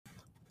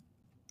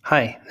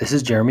Hi, this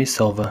is Jeremy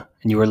Silva,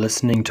 and you are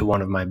listening to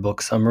one of my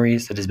book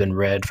summaries that has been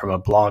read from a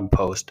blog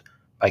post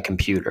by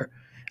computer.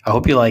 I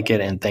hope you like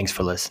it, and thanks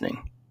for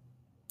listening.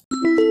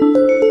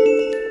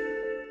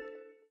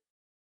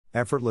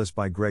 Effortless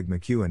by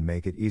McKeown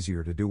make it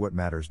easier to do what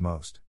matters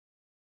most.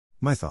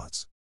 My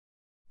thoughts.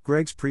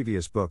 Greg's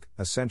previous book,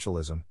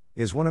 Essentialism,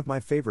 is one of my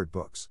favorite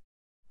books.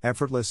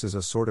 Effortless is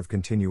a sort of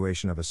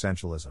continuation of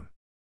Essentialism.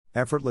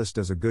 Effortless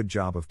does a good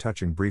job of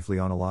touching briefly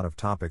on a lot of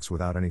topics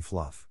without any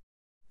fluff.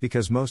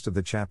 Because most of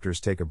the chapters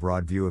take a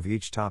broad view of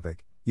each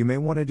topic, you may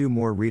want to do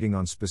more reading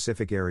on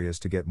specific areas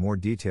to get more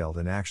detailed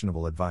and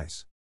actionable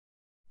advice.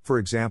 For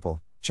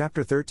example,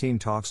 Chapter 13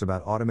 talks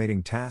about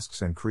automating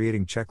tasks and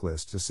creating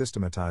checklists to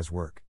systematize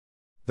work.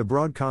 The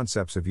broad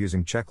concepts of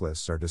using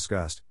checklists are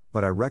discussed,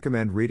 but I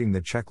recommend reading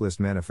the Checklist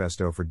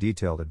Manifesto for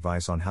detailed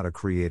advice on how to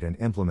create and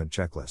implement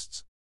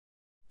checklists.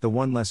 The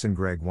one lesson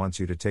Greg wants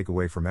you to take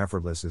away from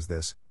Effortless is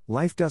this: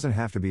 life doesn't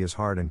have to be as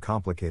hard and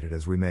complicated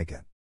as we make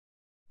it.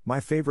 My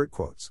favorite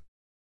quotes.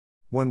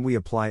 When we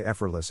apply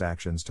effortless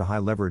actions to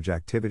high-leverage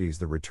activities,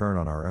 the return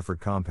on our effort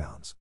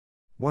compounds.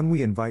 When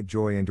we invite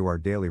joy into our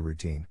daily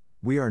routine,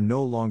 we are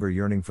no longer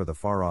yearning for the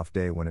far-off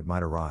day when it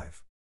might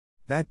arrive.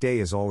 That day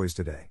is always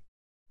today.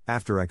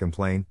 After I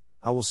complain,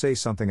 I will say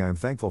something I am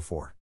thankful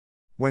for.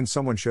 When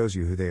someone shows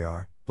you who they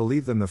are,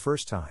 believe them the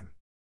first time.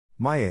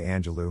 Maya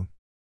Angelou.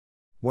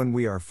 When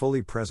we are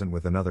fully present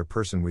with another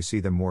person, we see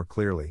them more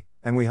clearly,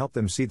 and we help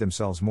them see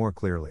themselves more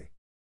clearly.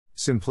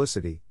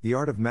 Simplicity, the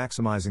art of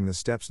maximizing the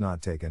steps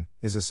not taken,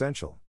 is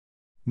essential.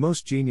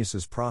 Most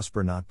geniuses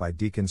prosper not by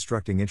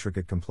deconstructing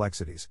intricate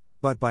complexities,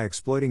 but by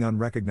exploiting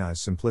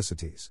unrecognized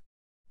simplicities.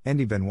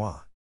 Andy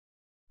Benoit.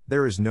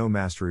 There is no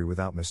mastery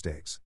without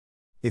mistakes.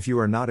 If you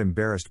are not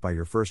embarrassed by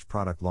your first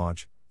product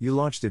launch, you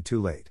launched it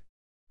too late.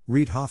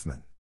 Reid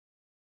Hoffman.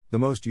 The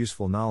most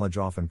useful knowledge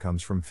often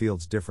comes from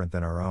fields different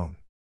than our own.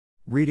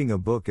 Reading a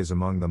book is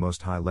among the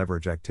most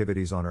high-leverage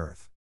activities on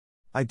earth.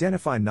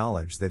 Identify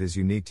knowledge that is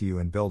unique to you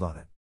and build on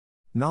it.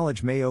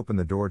 Knowledge may open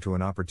the door to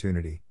an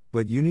opportunity,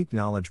 but unique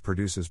knowledge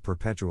produces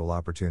perpetual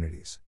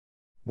opportunities.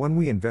 When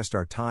we invest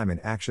our time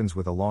in actions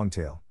with a long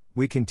tail,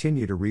 we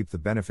continue to reap the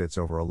benefits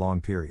over a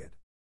long period.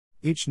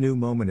 Each new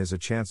moment is a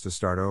chance to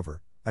start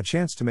over, a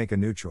chance to make a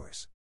new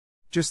choice.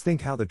 Just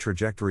think how the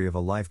trajectory of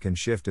a life can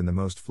shift in the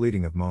most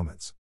fleeting of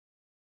moments.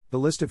 The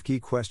list of key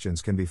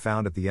questions can be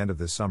found at the end of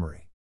this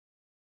summary.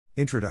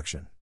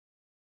 Introduction.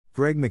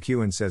 Greg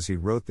McKeown says he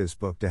wrote this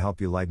book to help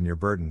you lighten your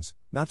burdens,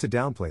 not to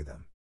downplay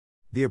them.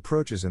 The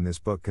approaches in this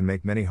book can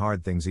make many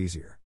hard things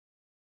easier.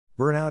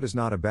 Burnout is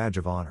not a badge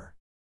of honor.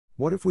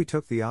 What if we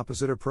took the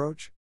opposite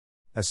approach?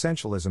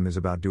 Essentialism is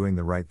about doing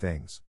the right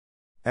things.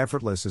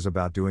 Effortless is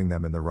about doing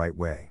them in the right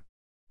way.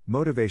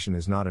 Motivation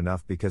is not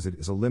enough because it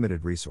is a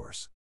limited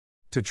resource.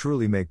 To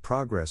truly make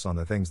progress on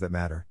the things that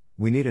matter,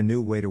 we need a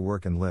new way to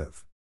work and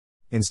live.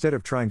 Instead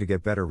of trying to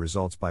get better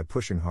results by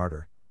pushing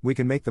harder, we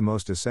can make the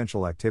most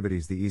essential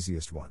activities the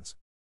easiest ones.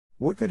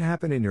 What could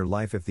happen in your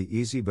life if the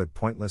easy but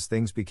pointless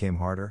things became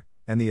harder,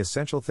 and the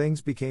essential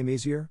things became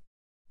easier?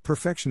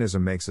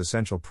 Perfectionism makes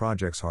essential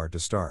projects hard to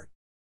start.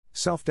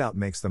 Self-doubt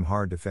makes them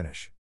hard to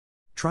finish.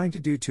 Trying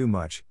to do too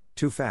much,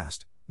 too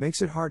fast,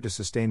 makes it hard to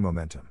sustain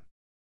momentum.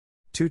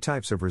 Two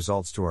types of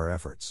results to our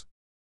efforts.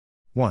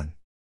 1.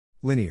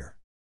 Linear.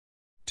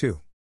 2.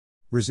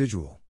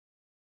 Residual.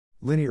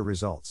 Linear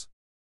results.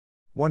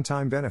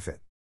 One-time benefit.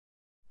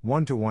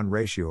 1-to-1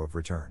 ratio of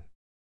return.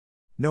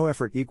 No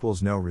effort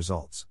equals no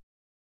results.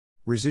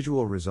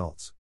 Residual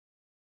results.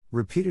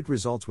 Repeated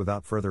results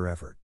without further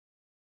effort.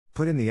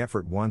 Put in the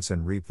effort once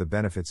and reap the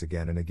benefits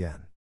again and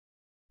again.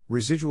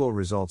 Residual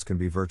results can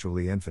be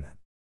virtually infinite.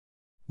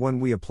 When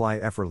we apply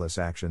effortless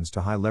actions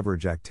to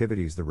high-leverage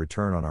activities, the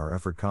return on our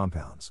effort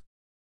compounds.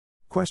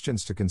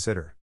 Questions to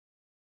consider.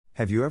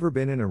 Have you ever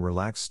been in a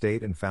relaxed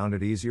state and found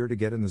it easier to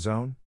get in the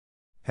zone?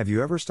 Have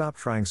you ever stopped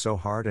trying so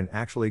hard and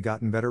actually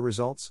gotten better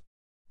results?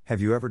 Have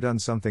you ever done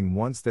something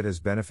once that has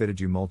benefited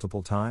you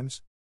multiple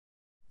times?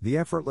 The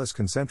effortless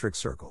concentric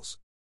circles.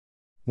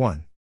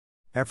 1.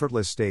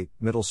 Effortless state,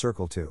 middle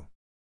circle 2.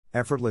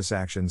 Effortless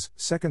actions,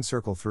 second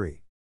circle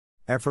 3.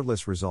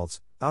 Effortless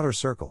results, outer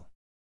circle.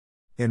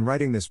 In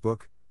writing this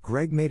book,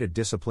 Greg made a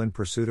disciplined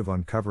pursuit of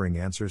uncovering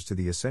answers to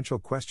the essential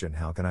question: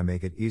 how can I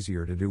make it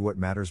easier to do what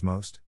matters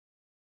most?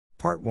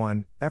 Part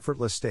 1,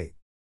 Effortless state.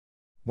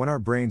 When our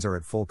brains are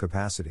at full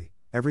capacity,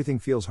 everything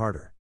feels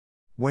harder.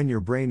 When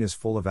your brain is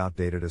full of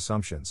outdated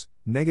assumptions,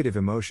 negative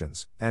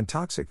emotions, and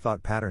toxic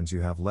thought patterns,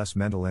 you have less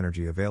mental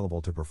energy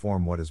available to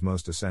perform what is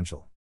most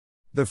essential.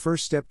 The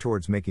first step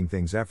towards making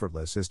things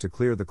effortless is to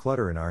clear the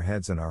clutter in our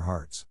heads and our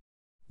hearts.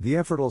 The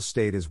effortless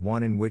state is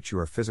one in which you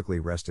are physically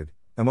rested,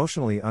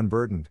 emotionally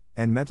unburdened,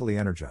 and mentally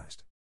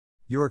energized.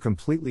 You are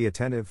completely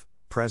attentive,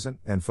 present,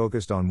 and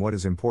focused on what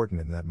is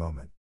important in that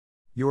moment.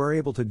 You are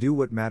able to do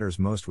what matters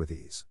most with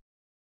ease.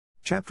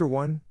 Chapter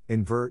 1,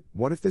 Invert,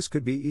 what if this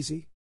could be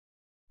easy?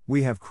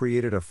 We have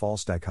created a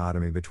false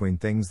dichotomy between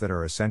things that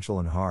are essential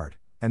and hard,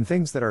 and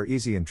things that are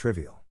easy and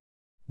trivial.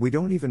 We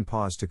don't even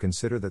pause to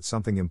consider that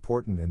something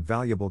important and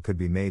valuable could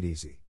be made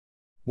easy.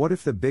 What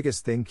if the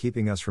biggest thing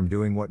keeping us from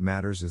doing what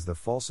matters is the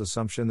false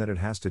assumption that it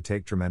has to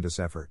take tremendous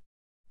effort?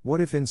 What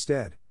if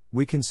instead,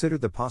 we consider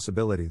the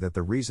possibility that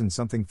the reason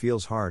something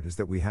feels hard is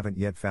that we haven't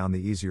yet found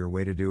the easier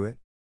way to do it?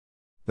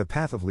 The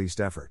path of least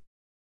effort.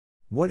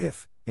 What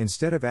if,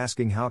 instead of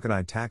asking how can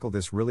I tackle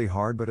this really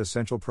hard but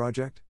essential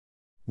project,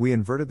 we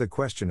inverted the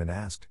question and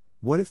asked,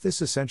 what if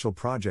this essential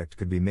project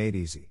could be made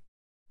easy?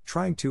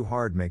 Trying too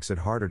hard makes it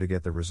harder to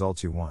get the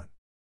results you want.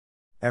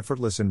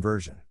 Effortless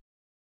inversion.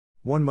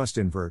 One must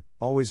invert,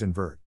 always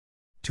invert.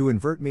 To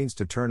invert means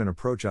to turn an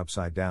approach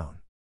upside down.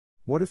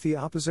 What if the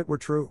opposite were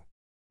true?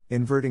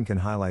 Inverting can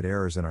highlight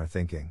errors in our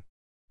thinking.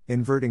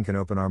 Inverting can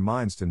open our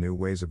minds to new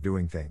ways of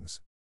doing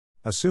things.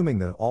 Assuming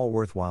that all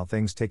worthwhile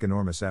things take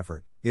enormous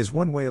effort is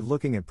one way of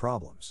looking at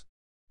problems.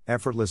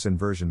 Effortless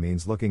inversion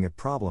means looking at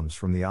problems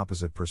from the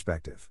opposite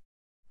perspective.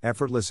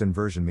 Effortless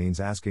inversion means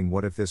asking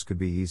what if this could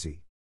be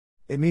easy.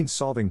 It means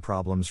solving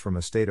problems from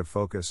a state of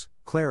focus,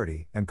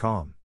 clarity, and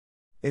calm.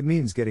 It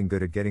means getting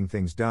good at getting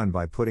things done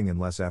by putting in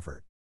less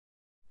effort.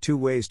 2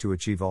 ways to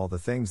achieve all the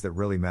things that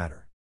really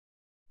matter.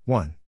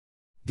 1.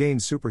 Gain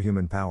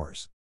superhuman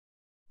powers.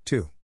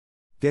 2.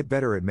 Get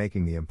better at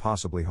making the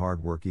impossibly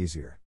hard work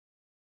easier.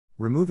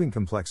 Removing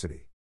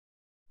complexity.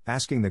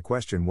 Asking the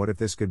question, what if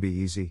this could be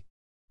easy,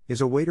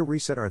 is a way to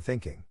reset our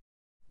thinking.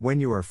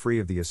 When you are free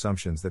of the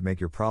assumptions that make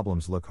your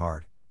problems look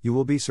hard, you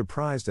will be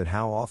surprised at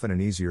how often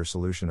an easier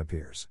solution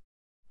appears.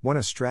 When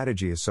a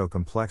strategy is so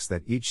complex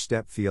that each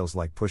step feels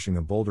like pushing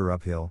a boulder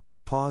uphill,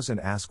 pause and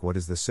ask, what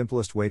is the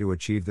simplest way to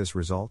achieve this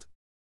result?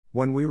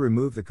 When we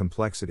remove the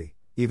complexity,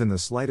 even the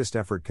slightest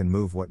effort can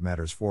move what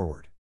matters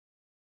forward.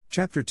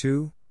 Chapter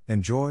 2,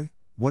 Enjoy.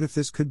 What if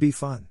this could be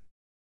fun?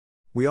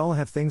 We all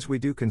have things we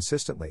do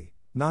consistently,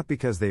 not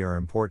because they are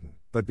important,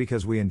 but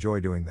because we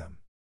enjoy doing them.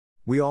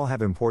 We all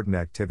have important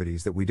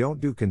activities that we don't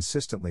do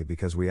consistently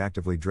because we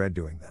actively dread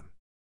doing them.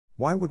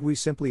 Why would we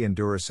simply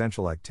endure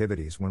essential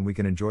activities when we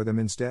can enjoy them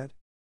instead?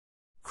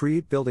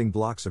 Create building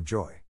blocks of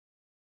joy.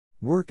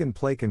 Work and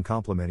play can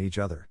complement each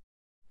other.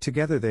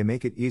 Together they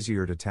make it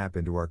easier to tap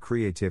into our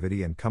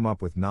creativity and come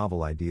up with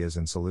novel ideas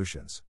and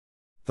solutions.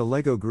 The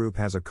Lego Group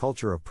has a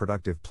culture of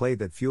productive play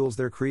that fuels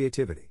their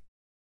creativity.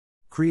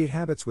 Create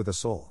habits with a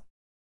soul.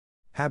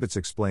 Habits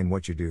explain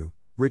what you do,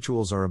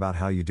 rituals are about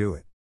how you do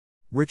it.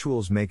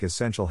 Rituals make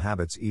essential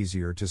habits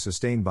easier to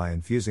sustain by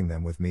infusing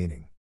them with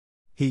meaning.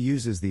 He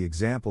uses the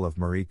example of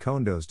Marie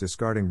Kondo's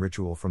discarding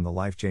ritual from the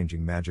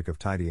life-changing magic of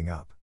tidying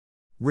up.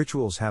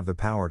 Rituals have the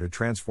power to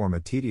transform a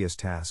tedious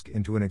task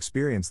into an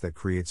experience that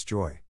creates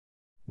joy.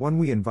 When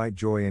we invite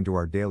joy into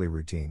our daily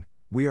routine,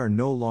 we are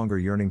no longer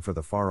yearning for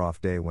the far-off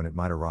day when it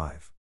might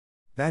arrive.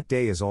 That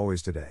day is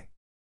always today.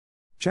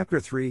 Chapter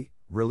 3,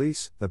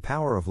 Release, the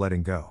Power of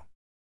Letting Go.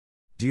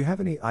 Do you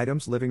have any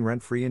items living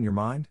rent-free in your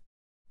mind?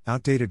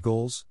 Outdated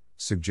goals,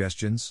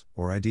 suggestions,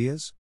 or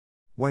ideas?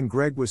 When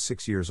Greg was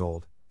 6 years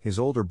old, his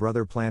older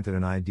brother planted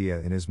an idea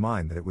in his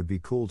mind that it would be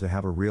cool to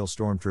have a real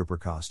stormtrooper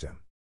costume.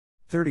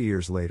 30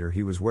 years later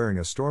he was wearing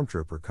a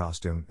stormtrooper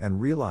costume and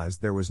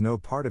realized there was no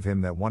part of him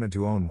that wanted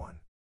to own one.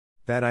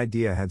 That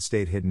idea had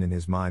stayed hidden in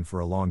his mind for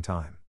a long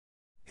time.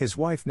 His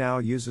wife now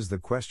uses the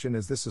question,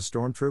 is this a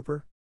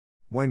stormtrooper?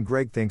 When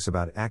Greg thinks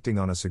about acting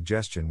on a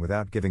suggestion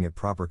without giving it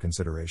proper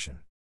consideration.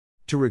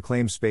 To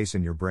reclaim space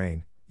in your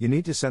brain, you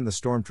need to send the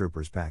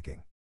stormtroopers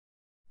packing.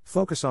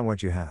 Focus on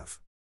what you have.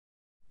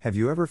 Have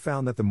you ever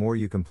found that the more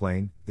you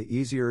complain, the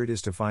easier it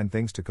is to find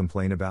things to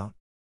complain about?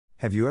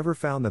 Have you ever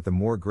found that the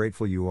more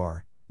grateful you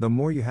are, the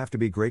more you have to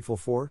be grateful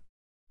for?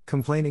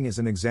 Complaining is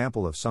an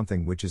example of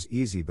something which is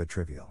easy but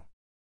trivial.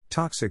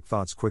 Toxic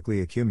thoughts quickly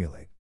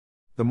accumulate.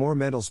 The more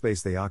mental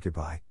space they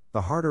occupy,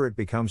 the harder it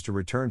becomes to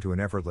return to an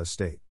effortless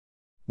state.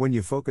 When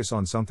you focus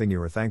on something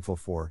you are thankful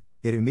for,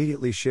 it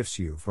immediately shifts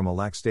you from a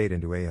lack state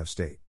into a have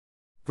state.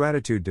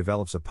 Gratitude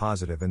develops a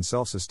positive and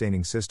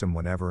self-sustaining system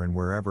whenever and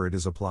wherever it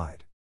is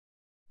applied.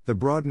 The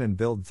broaden and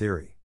build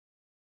theory.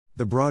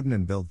 The broaden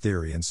and build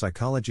theory in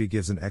psychology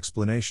gives an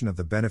explanation of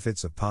the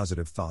benefits of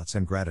positive thoughts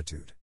and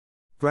gratitude.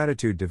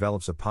 Gratitude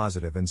develops a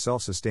positive and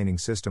self-sustaining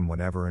system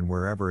whenever and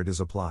wherever it is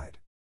applied.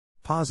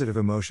 Positive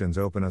emotions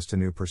open us to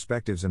new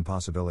perspectives and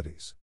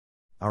possibilities.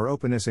 Our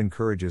openness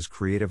encourages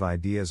creative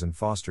ideas and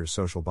fosters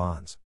social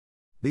bonds.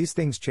 These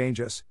things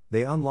change us,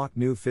 they unlock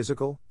new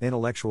physical,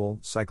 intellectual,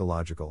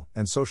 psychological,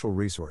 and social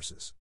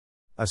resources.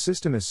 A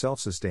system is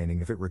self-sustaining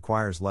if it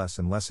requires less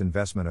and less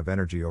investment of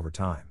energy over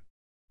time.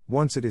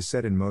 Once it is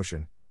set in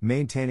motion,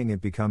 maintaining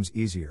it becomes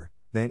easier,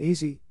 then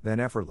easy, then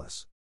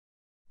effortless.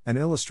 An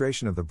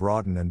illustration of the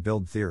broaden and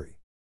build theory.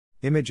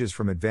 Images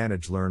from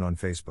Advantage Learn on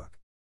Facebook.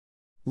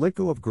 Let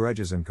go of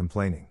grudges and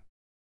complaining.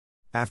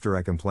 After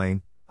I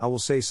complain, I will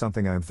say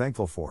something I am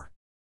thankful for.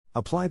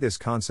 Apply this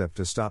concept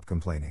to stop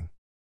complaining.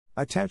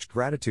 Attach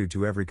gratitude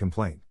to every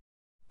complaint.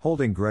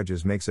 Holding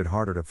grudges makes it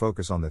harder to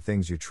focus on the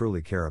things you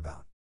truly care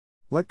about.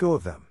 Let go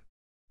of them.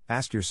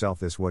 Ask yourself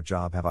this: what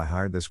job have I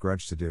hired this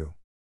grudge to do?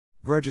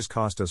 Grudges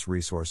cost us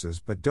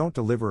resources but don't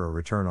deliver a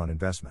return on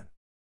investment.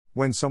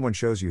 When someone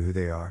shows you who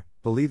they are,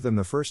 believe them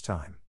the first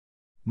time.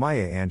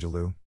 Maya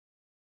Angelou.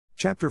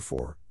 Chapter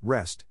 4,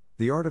 Rest,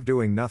 the Art of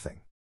Doing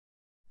Nothing.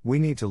 We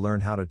need to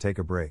learn how to take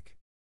a break.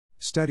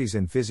 Studies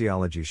in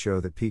physiology show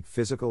that peak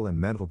physical and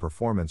mental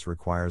performance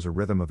requires a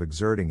rhythm of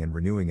exerting and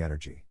renewing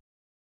energy.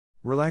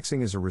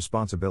 Relaxing is a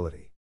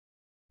responsibility.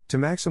 To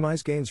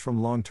maximize gains from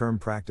long-term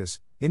practice,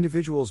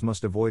 individuals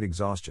must avoid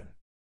exhaustion.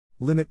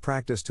 Limit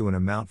practice to an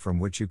amount from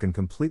which you can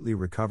completely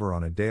recover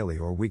on a daily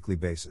or weekly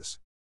basis.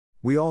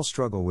 We all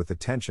struggle with the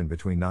tension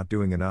between not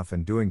doing enough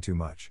and doing too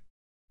much.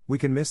 We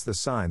can miss the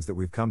signs that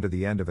we've come to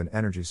the end of an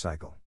energy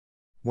cycle.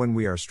 When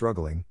we are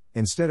struggling,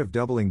 instead of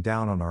doubling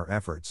down on our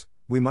efforts,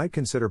 we might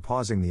consider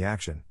pausing the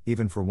action,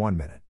 even for 1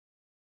 minute.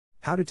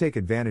 How to take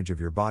advantage of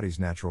your body's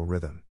natural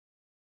rhythm.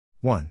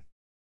 1.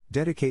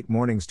 Dedicate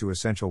mornings to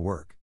essential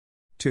work.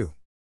 2.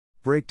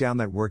 Break down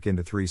that work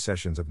into 3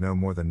 sessions of no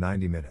more than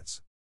 90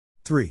 minutes.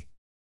 3.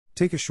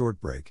 Take a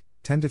short break,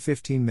 10 to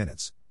 15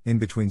 minutes, in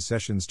between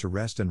sessions to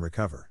rest and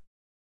recover.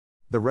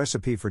 The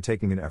recipe for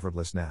taking an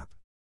effortless nap.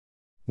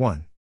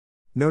 1.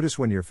 Notice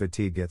when your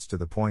fatigue gets to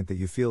the point that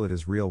you feel it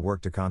is real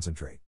work to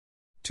concentrate.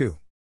 2.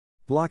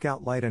 Block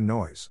out light and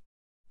noise.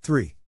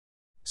 3.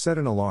 Set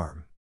an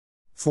alarm.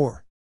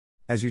 4.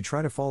 As you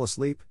try to fall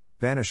asleep,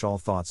 banish all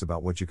thoughts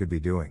about what you could be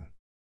doing.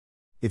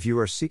 If you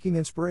are seeking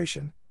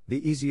inspiration,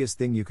 the easiest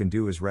thing you can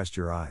do is rest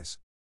your eyes.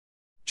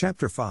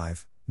 Chapter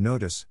 5,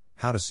 Notice,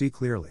 How to See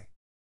Clearly.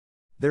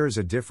 There is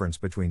a difference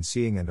between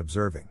seeing and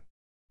observing.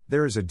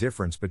 There is a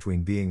difference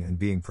between being and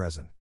being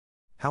present.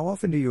 How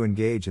often do you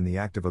engage in the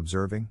act of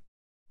observing?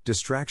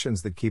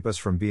 Distractions that keep us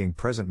from being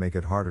present make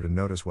it harder to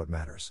notice what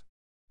matters.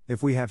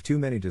 If we have too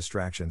many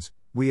distractions,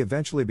 we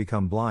eventually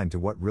become blind to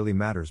what really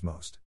matters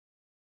most.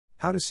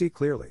 How to see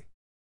clearly.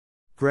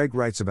 Greg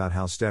writes about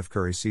how Steph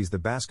Curry sees the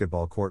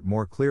basketball court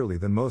more clearly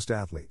than most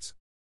athletes.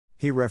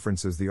 He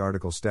references the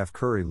article Steph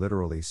Curry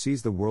literally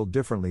sees the world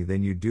differently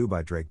than you do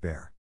by Drake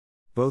Bear.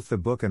 Both the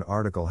book and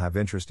article have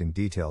interesting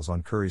details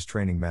on Curry's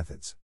training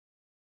methods.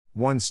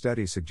 One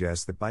study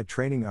suggests that by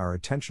training our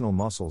attentional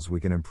muscles we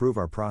can improve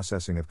our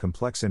processing of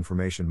complex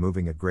information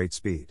moving at great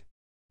speed.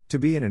 To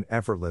be in an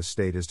effortless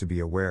state is to be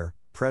aware,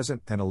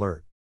 present, and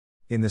alert.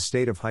 In the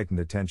state of heightened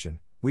attention,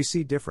 we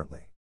see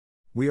differently.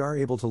 We are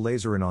able to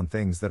laser in on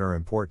things that are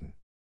important.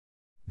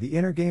 The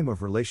inner game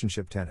of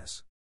relationship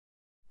tennis.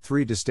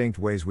 3 distinct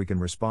ways we can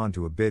respond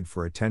to a bid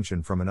for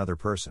attention from another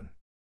person.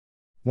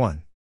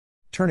 1.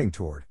 Turning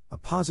toward, a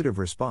positive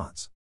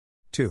response.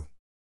 2.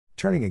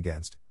 Turning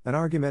against, an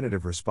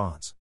argumentative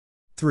response.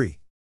 3.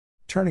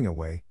 Turning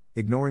away,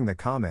 ignoring the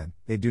comment,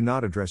 they do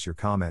not address your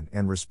comment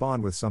and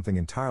respond with something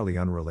entirely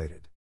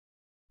unrelated.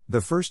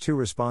 The first 2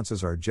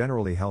 responses are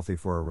generally healthy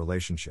for a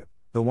relationship,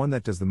 the one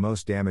that does the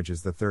most damage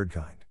is the third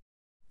kind.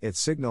 It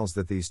signals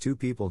that these 2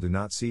 people do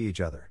not see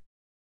each other.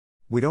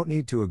 We don't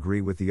need to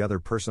agree with the other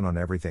person on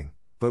everything,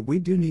 but we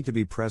do need to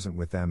be present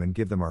with them and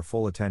give them our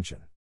full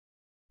attention.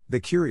 The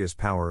curious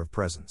power of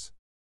presence.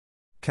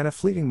 Can a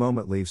fleeting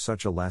moment leave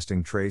such a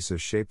lasting trace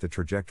as shape the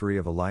trajectory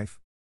of a life?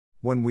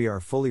 When we are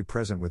fully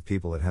present with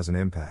people, it has an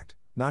impact,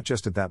 not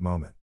just at that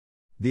moment.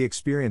 The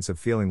experience of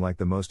feeling like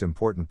the most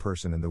important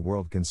person in the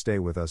world can stay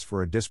with us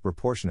for a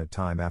disproportionate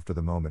time after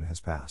the moment has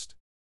passed.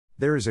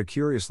 There is a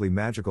curiously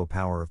magical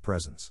power of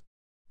presence.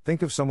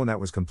 Think of someone that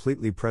was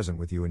completely present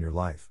with you in your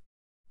life.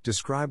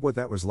 Describe what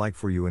that was like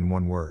for you in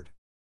one word.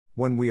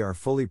 When we are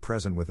fully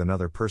present with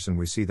another person,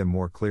 we see them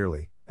more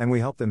clearly, and we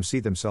help them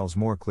see themselves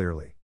more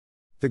clearly.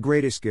 The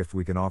greatest gift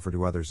we can offer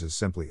to others is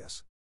simply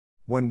us.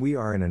 When we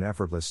are in an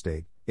effortless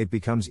state, it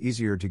becomes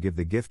easier to give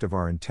the gift of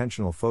our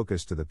intentional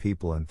focus to the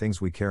people and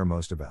things we care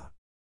most about.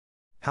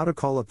 How to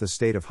call up the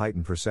state of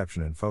heightened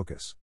perception and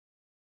focus.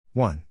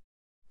 1.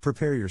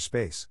 Prepare your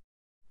space.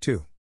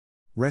 2.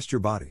 Rest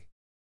your body.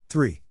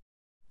 3.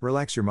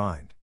 Relax your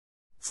mind.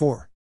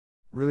 4.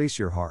 Release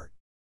your heart.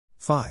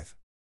 5.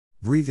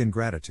 Breathe in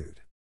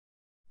gratitude.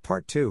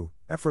 Part 2,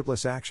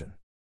 Effortless Action.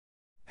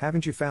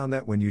 Haven't you found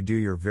that when you do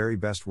your very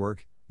best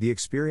work, the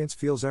experience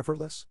feels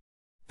effortless?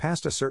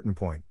 Past a certain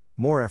point,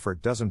 more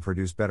effort doesn't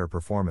produce better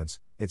performance,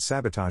 it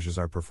sabotages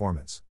our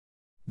performance.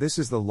 This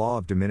is the law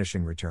of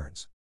diminishing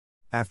returns.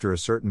 After a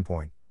certain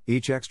point,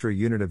 each extra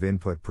unit of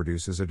input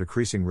produces a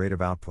decreasing rate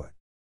of output.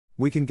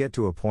 We can get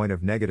to a point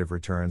of negative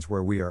returns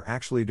where we are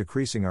actually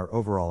decreasing our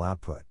overall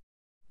output.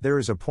 There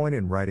is a point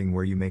in writing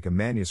where you make a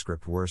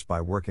manuscript worse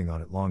by working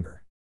on it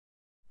longer.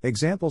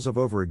 Examples of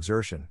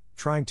overexertion: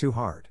 trying too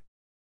hard.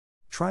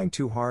 Trying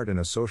too hard in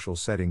a social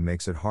setting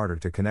makes it harder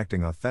to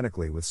connecting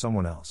authentically with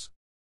someone else.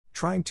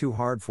 Trying too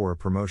hard for a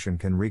promotion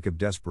can reek of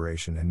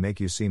desperation and make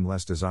you seem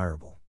less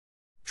desirable.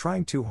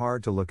 Trying too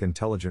hard to look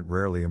intelligent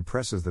rarely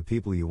impresses the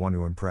people you want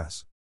to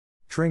impress.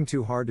 Trying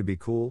too hard to be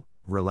cool,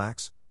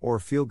 relax, or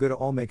feel good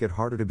all make it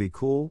harder to be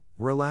cool,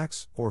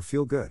 relax, or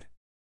feel good.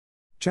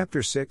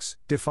 Chapter 6,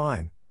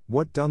 Define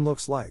what done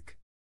looks like.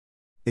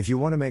 If you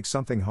want to make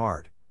something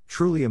hard,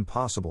 truly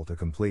impossible to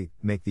complete,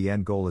 make the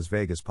end goal as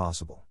vague as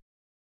possible.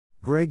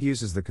 Greg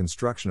uses the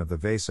construction of the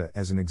VESA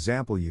as an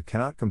example. You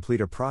cannot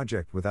complete a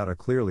project without a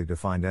clearly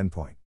defined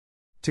endpoint.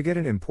 To get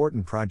an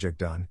important project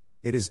done,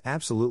 it is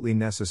absolutely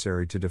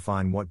necessary to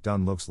define what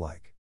done looks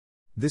like.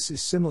 This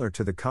is similar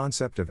to the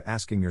concept of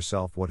asking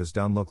yourself, what does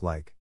done look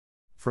like?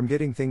 From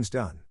getting things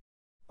done.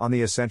 On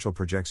the essential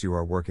projects you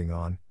are working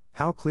on,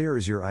 how clear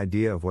is your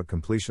idea of what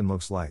completion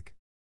looks like?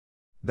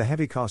 The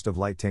heavy cost of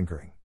light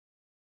tinkering.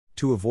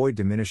 To avoid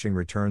diminishing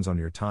returns on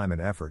your time and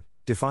effort,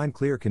 define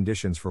clear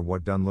conditions for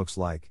what done looks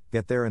like,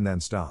 get there and then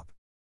stop.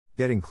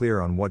 Getting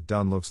clear on what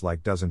done looks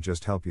like doesn't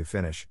just help you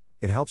finish,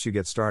 it helps you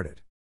get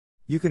started.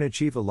 You can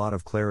achieve a lot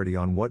of clarity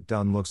on what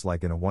done looks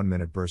like in a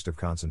 1-minute burst of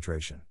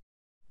concentration.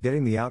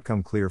 Getting the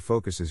outcome clear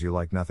focuses you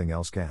like nothing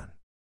else can.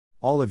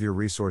 All of your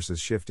resources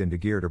shift into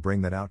gear to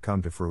bring that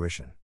outcome to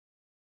fruition.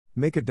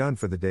 Make a done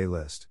for the day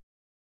list.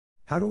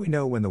 How do we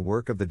know when the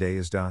work of the day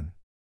is done?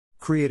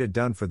 Create a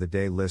done for the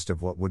day list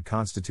of what would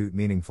constitute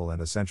meaningful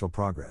and essential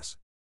progress.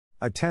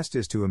 A test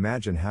is to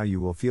imagine how you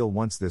will feel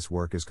once this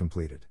work is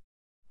completed.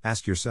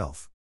 Ask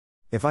yourself,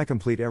 if I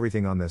complete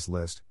everything on this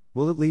list,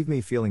 will it leave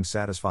me feeling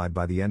satisfied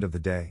by the end of the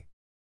day?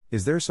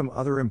 Is there some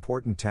other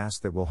important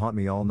task that will haunt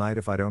me all night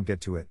if I don't get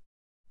to it?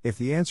 If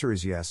the answer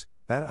is yes,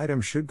 that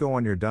item should go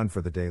on your done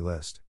for the day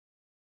list.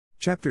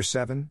 Chapter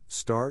 7,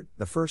 Start,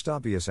 the first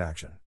obvious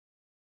action.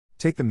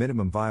 Take the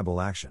minimum viable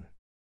action.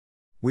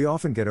 We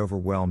often get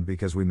overwhelmed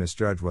because we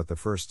misjudge what the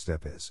first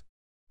step is.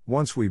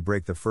 Once we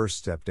break the first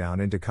step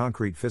down into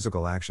concrete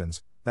physical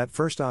actions, that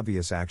first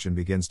obvious action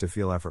begins to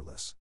feel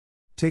effortless.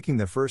 Taking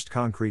the first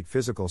concrete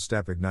physical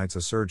step ignites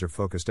a surge of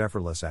focused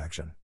effortless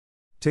action.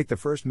 Take the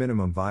first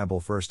minimum viable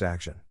first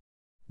action.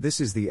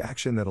 This is the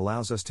action that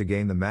allows us to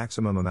gain the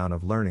maximum amount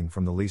of learning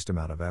from the least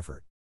amount of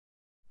effort.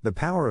 The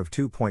power of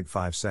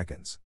 2.5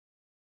 seconds.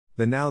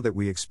 The now that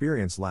we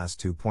experience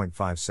lasts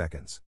 2.5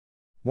 seconds.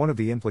 One of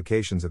the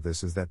implications of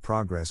this is that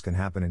progress can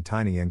happen in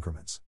tiny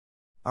increments.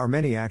 Our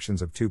many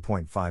actions of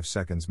 2.5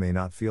 seconds may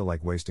not feel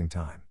like wasting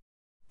time.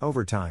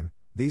 Over time,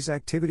 these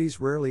activities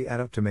rarely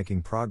add up to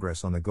making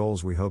progress on the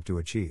goals we hope to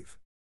achieve.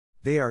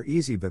 They are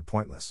easy but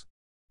pointless.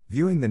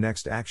 Viewing the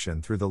next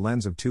action through the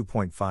lens of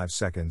 2.5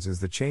 seconds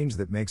is the change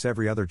that makes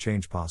every other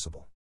change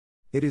possible.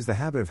 It is the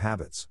habit of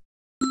habits.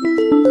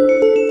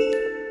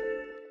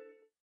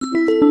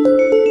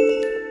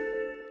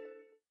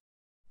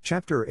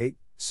 Chapter 8,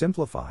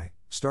 Simplify,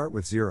 Start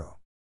with Zero.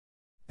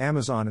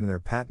 Amazon and their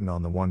patent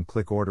on the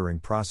one-click ordering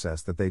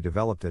process that they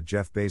developed at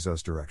Jeff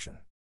Bezos' direction.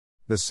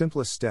 The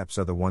simplest steps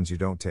are the ones you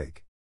don't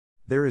take.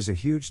 There is a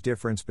huge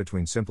difference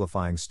between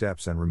simplifying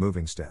steps and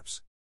removing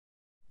steps.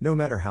 No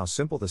matter how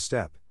simple the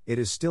step, it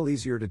is still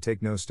easier to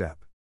take no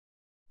step.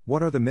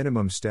 What are the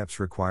minimum steps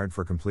required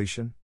for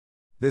completion?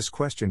 This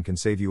question can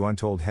save you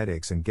untold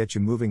headaches and get you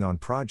moving on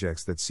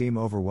projects that seem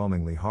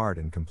overwhelmingly hard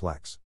and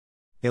complex.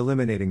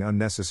 Eliminating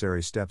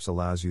unnecessary steps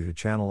allows you to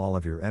channel all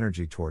of your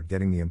energy toward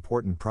getting the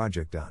important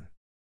project done.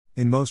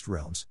 In most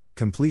realms,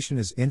 completion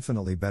is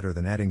infinitely better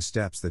than adding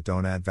steps that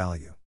don't add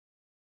value.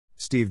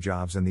 Steve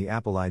Jobs and the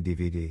Apple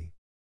iDVD.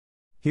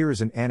 Here is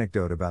an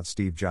anecdote about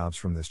Steve Jobs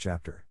from this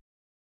chapter.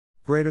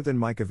 Greater than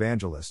Mike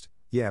Evangelist,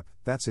 yep,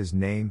 that's his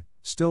name,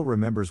 still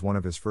remembers one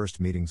of his first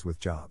meetings with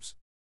Jobs.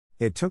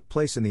 It took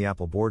place in the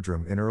Apple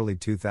boardroom in early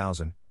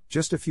 2000,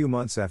 just a few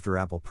months after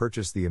Apple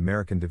purchased the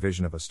American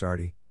division of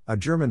Astardi, a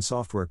German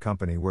software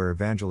company where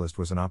Evangelist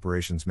was an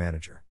operations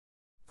manager.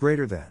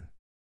 Greater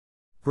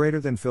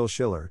than Phil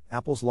Schiller,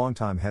 Apple's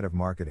longtime head of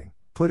marketing,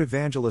 put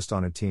Evangelist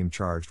on a team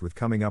charged with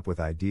coming up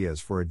with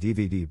ideas for a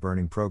DVD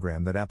burning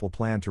program that Apple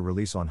planned to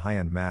release on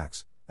high-end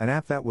Macs, an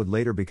app that would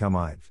later become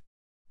iDV.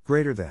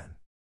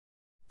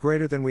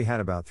 Greater than we had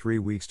about 3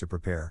 weeks to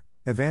prepare,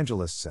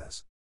 Evangelist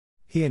says.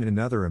 He and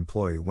another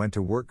employee went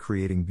to work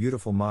creating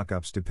beautiful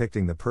mock-ups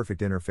depicting the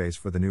perfect interface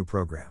for the new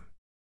program.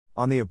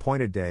 On the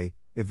appointed day,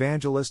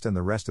 Evangelist and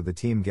the rest of the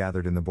team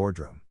gathered in the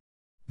boardroom.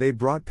 They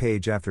brought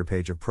page after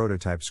page of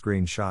prototype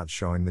screenshots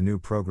showing the new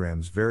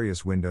program's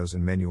various windows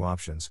and menu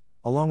options,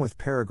 along with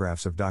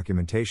paragraphs of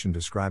documentation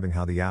describing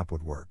how the app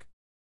would work.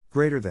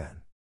 Greater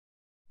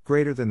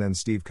than then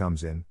Steve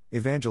comes in,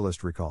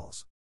 Evangelist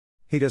recalls.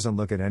 He doesn't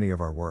look at any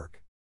of our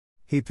work.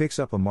 He picks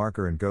up a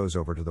marker and goes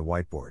over to the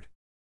whiteboard.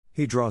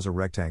 He draws a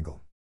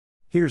rectangle.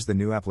 Here's the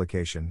new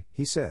application,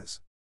 he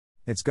says.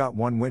 It's got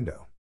one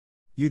window.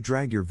 You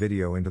drag your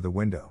video into the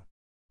window.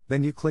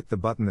 Then you click the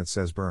button that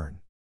says burn.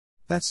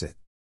 That's it.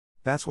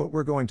 That's what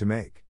we're going to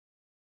make.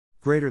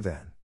 Greater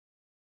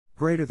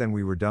than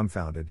we were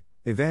dumbfounded,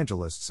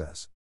 Evangelist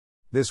says.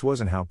 This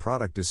wasn't how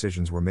product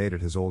decisions were made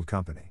at his old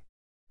company.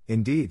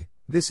 Indeed,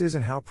 this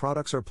isn't how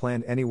products are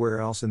planned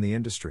anywhere else in the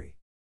industry.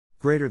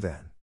 Greater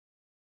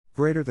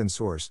than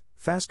source,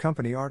 Fast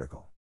Company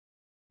article.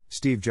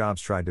 Steve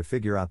Jobs tried to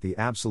figure out the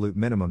absolute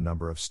minimum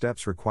number of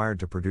steps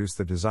required to produce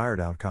the desired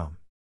outcome.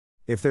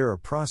 If there are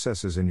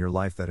processes in your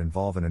life that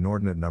involve an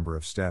inordinate number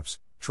of steps,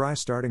 try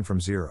starting from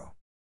zero.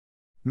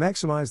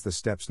 Maximize the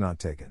steps not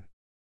taken.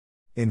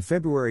 In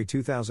February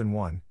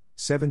 2001,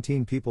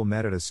 17 people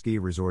met at a ski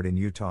resort in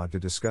Utah to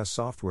discuss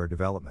software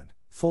development.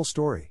 Full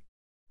story.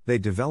 They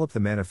developed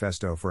the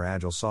Manifesto for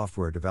Agile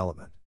Software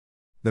Development.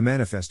 The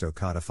manifesto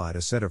codified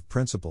a set of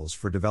principles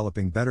for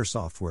developing better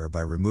software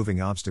by removing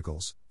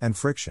obstacles and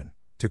friction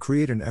to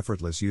create an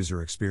effortless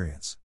user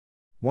experience.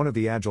 One of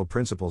the Agile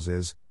principles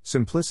is,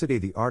 simplicity.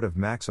 The art of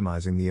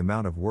maximizing the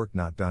amount of work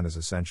not done is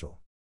essential.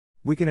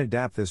 We can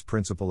adapt this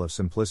principle of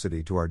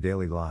simplicity to our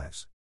daily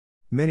lives.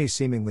 Many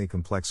seemingly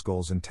complex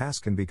goals and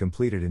tasks can be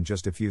completed in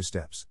just a few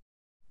steps.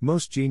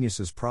 Most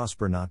geniuses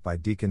prosper not by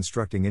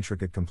deconstructing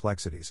intricate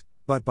complexities,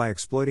 but by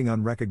exploiting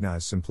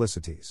unrecognized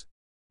simplicities.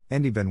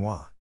 Andy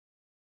Benoit.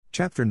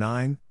 Chapter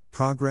 9,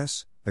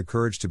 Progress, the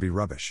Courage to be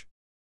Rubbish.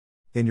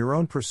 In your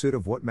own pursuit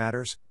of what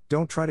matters,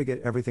 don't try to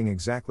get everything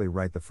exactly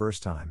right the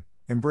first time,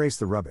 embrace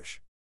the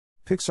rubbish.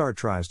 Pixar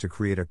tries to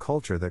create a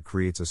culture that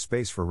creates a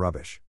space for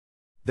rubbish.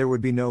 There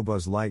would be no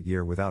Buzz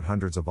Lightyear without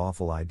hundreds of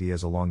awful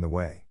ideas along the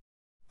way.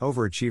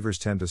 Overachievers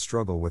tend to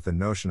struggle with the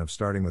notion of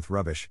starting with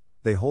rubbish.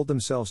 They hold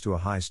themselves to a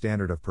high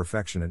standard of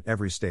perfection at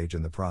every stage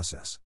in the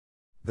process.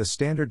 The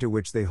standard to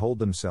which they hold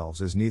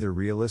themselves is neither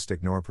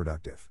realistic nor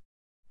productive.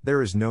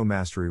 There is no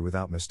mastery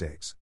without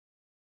mistakes.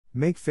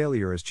 Make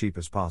failure as cheap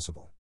as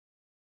possible.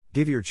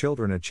 Give your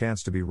children a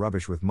chance to be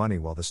rubbish with money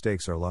while the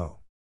stakes are low.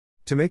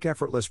 To make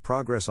effortless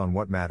progress on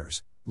what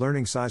matters,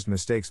 learning-sized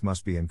mistakes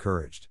must be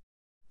encouraged.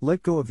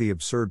 Let go of the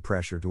absurd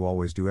pressure to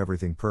always do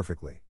everything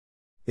perfectly.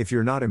 If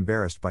you're not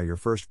embarrassed by your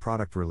first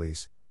product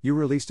release, you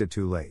released it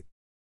too late.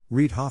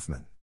 Reid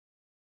Hoffman.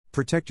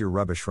 Protect your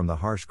rubbish from the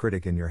harsh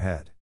critic in your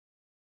head.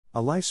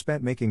 A life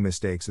spent making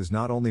mistakes is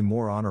not only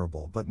more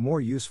honorable but more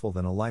useful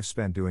than a life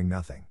spent doing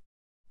nothing.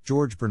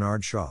 George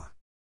Bernard Shaw.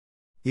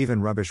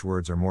 Even rubbish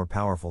words are more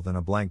powerful than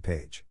a blank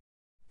page.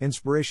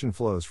 Inspiration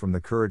flows from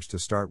the courage to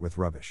start with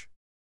rubbish.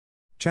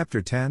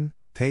 Chapter 10,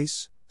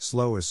 Pace,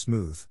 slow is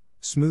smooth,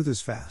 smooth is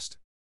fast.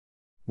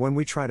 When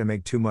we try to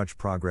make too much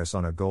progress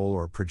on a goal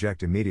or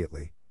project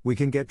immediately, we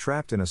can get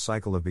trapped in a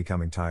cycle of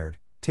becoming tired,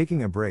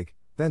 taking a break,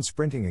 then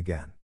sprinting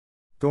again.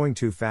 Going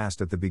too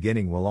fast at the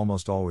beginning will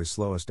almost always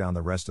slow us down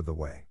the rest of the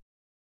way.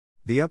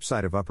 The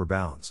upside of upper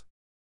bounds.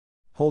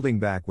 Holding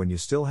back when you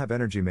still have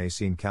energy may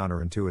seem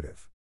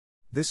counterintuitive.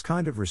 This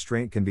kind of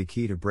restraint can be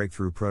key to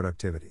breakthrough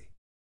productivity.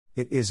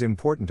 It is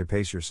important to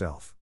pace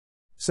yourself.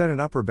 Set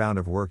an upper bound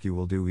of work you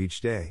will do each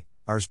day,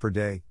 hours per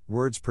day,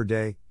 words per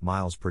day,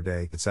 miles per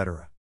day,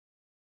 etc.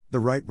 The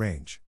right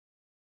range.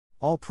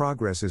 All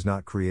progress is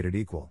not created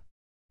equal.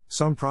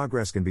 Some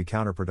progress can be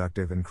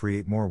counterproductive and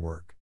create more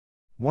work.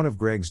 One of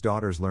Greg's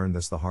daughters learned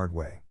this the hard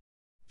way.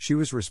 She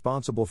was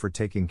responsible for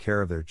taking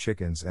care of their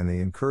chickens and they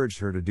encouraged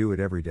her to do it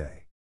every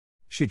day.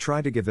 She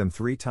tried to give them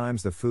 3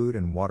 times the food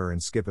and water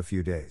and skip a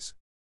few days.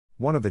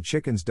 One of the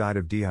chickens died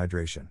of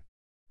dehydration.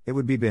 It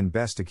would been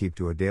best to keep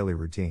to a daily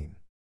routine.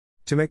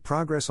 To make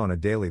progress on a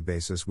daily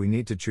basis, we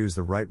need to choose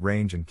the right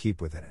range and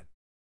keep within it.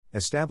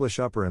 Establish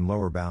upper and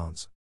lower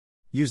bounds.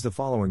 Use the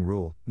following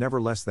rule: never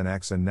less than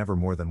X and never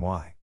more than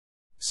Y.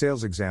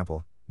 Sales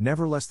example: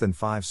 never less than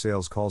 5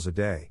 sales calls a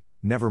day,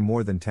 never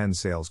more than 10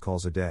 sales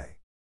calls a day.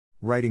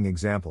 Writing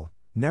example: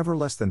 never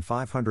less than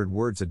 500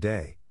 words a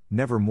day,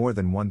 never more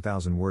than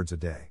 1,000 words a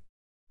day.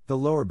 The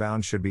lower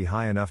bound should be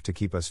high enough to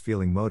keep us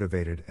feeling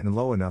motivated and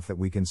low enough that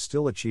we can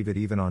still achieve it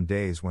even on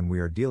days when we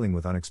are dealing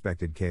with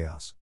unexpected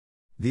chaos.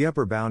 The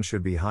upper bound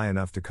should be high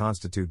enough to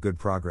constitute good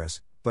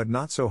progress, but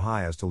not so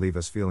high as to leave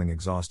us feeling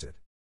exhausted.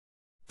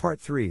 Part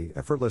 3: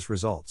 Effortless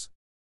Results.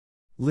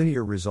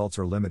 Linear results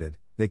are limited,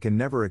 they can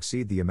never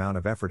exceed the amount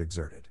of effort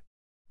exerted.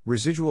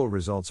 Residual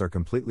results are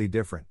completely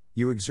different.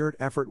 You exert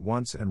effort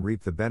once and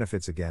reap the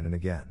benefits again and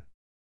again.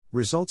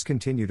 Results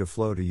continue to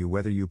flow to you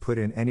whether you put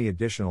in any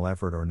additional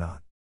effort or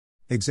not.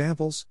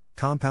 Examples: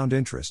 compound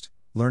interest,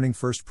 learning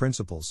first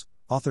principles,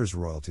 author's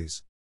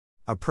royalties.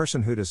 A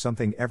person who does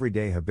something every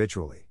day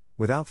habitually,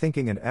 without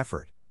thinking and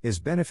effort, is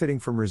benefiting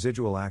from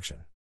residual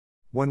action.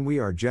 When we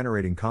are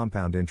generating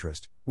compound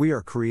interest, we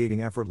are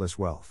creating effortless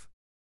wealth.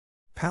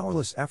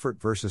 Powerless effort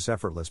versus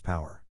effortless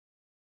power.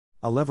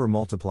 A lever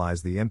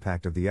multiplies the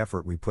impact of the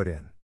effort we put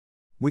in.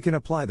 We can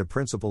apply the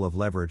principle of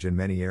leverage in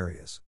many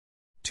areas.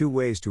 2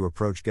 ways to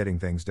approach getting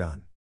things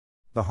done.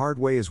 The hard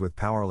way is with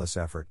powerless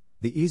effort,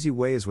 the easy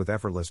way is with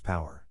effortless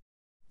power.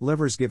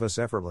 Levers give us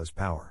effortless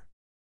power.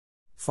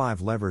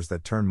 5 levers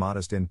that turn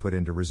modest input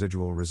into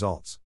residual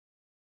results.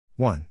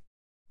 1.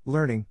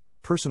 Learning,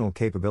 personal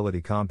capability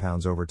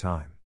compounds over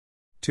time.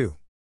 2.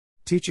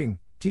 Teaching,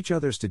 teach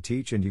others to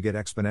teach and you get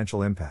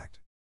exponential impact.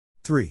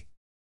 3.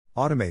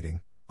 Automating,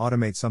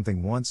 automate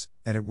something once,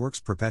 and it works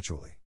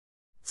perpetually.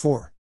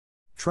 4.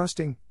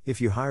 Trusting,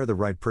 if you hire the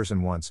right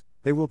person once,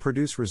 they will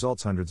produce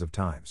results hundreds of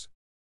times.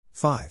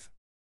 5.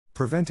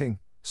 Preventing,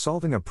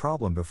 solving a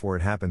problem before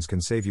it happens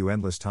can save you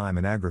endless time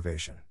and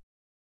aggravation.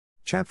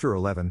 Chapter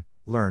 11,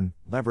 Learn,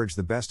 leverage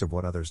the best of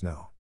what others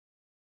know.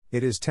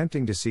 It is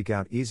tempting to seek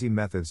out easy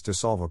methods to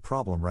solve a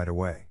problem right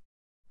away.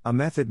 A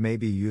method may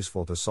be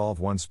useful to solve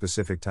one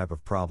specific type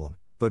of problem,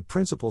 but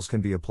principles can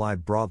be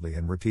applied broadly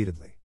and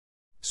repeatedly.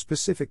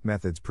 Specific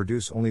methods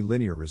produce only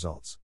linear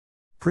results.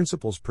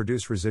 Principles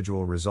produce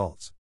residual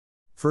results.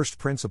 First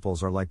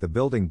principles are like the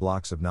building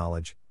blocks of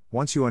knowledge.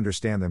 Once you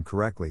understand them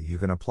correctly, you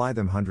can apply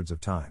them hundreds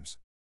of times.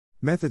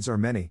 Methods are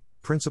many,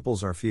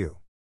 principles are few.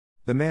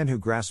 The man who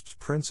grasps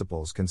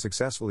principles can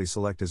successfully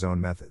select his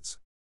own methods.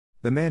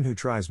 The man who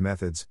tries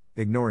methods,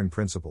 ignoring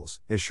principles,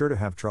 is sure to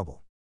have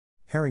trouble.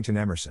 Harrington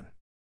Emerson.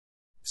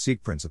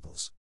 Seek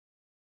principles.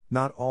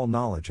 Not all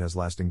knowledge has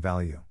lasting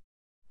value.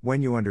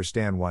 When you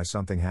understand why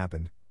something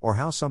happened, or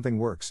how something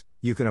works,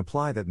 you can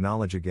apply that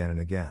knowledge again and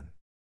again.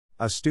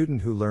 A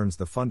student who learns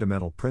the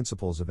fundamental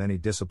principles of any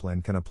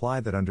discipline can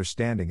apply that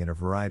understanding in a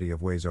variety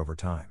of ways over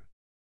time.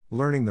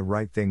 Learning the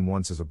right thing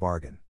once is a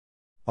bargain.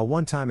 A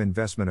one-time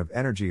investment of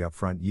energy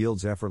upfront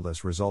yields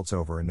effortless results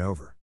over and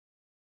over.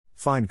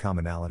 Find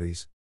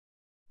commonalities.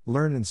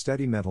 Learn and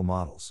study mental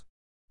models.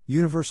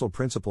 Universal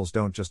principles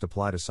don't just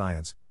apply to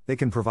science, they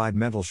can provide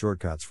mental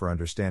shortcuts for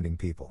understanding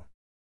people.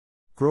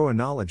 Grow a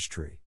knowledge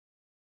tree.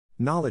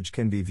 Knowledge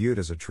can be viewed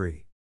as a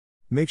tree.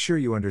 Make sure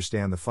you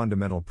understand the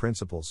fundamental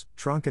principles,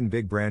 trunk and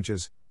big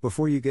branches,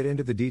 before you get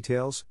into the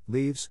details,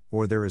 leaves,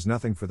 or there is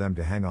nothing for them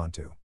to hang on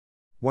to.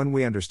 When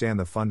we understand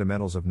the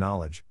fundamentals of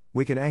knowledge,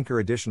 we can anchor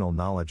additional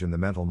knowledge in the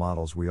mental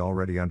models we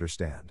already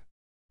understand.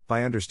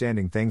 By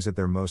understanding things at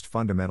their most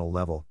fundamental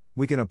level,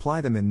 we can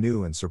apply them in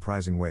new and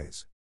surprising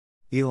ways.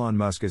 Elon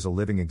Musk is a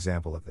living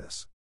example of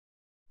this.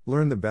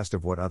 Learn the best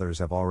of what others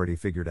have already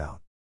figured out.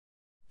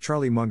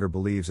 Charlie Munger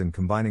believes in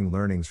combining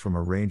learnings from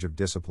a range of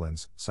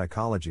disciplines: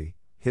 psychology,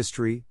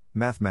 history,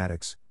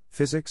 mathematics,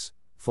 physics,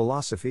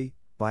 philosophy,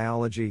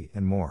 biology,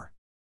 and more.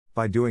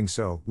 By doing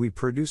so, we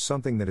produce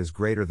something that is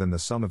greater than the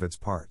sum of its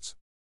parts.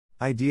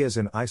 Ideas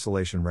in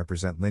isolation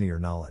represent linear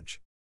knowledge.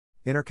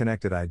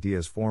 Interconnected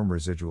ideas form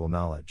residual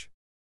knowledge.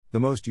 The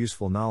most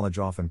useful knowledge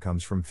often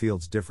comes from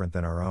fields different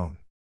than our own.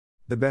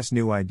 The best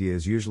new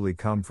ideas usually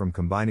come from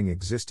combining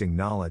existing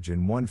knowledge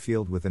in one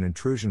field with an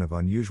intrusion of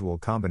unusual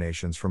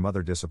combinations from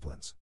other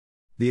disciplines.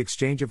 The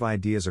exchange of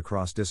ideas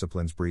across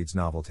disciplines breeds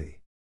novelty.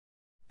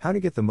 How to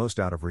get the most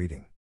out of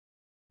reading.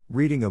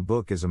 Reading a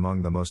book is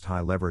among the most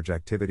high-leverage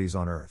activities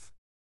on earth.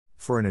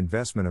 For an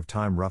investment of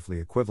time roughly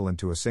equivalent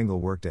to a single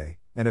workday,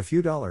 and a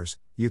few dollars,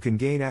 you can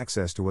gain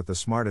access to what the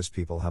smartest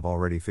people have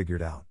already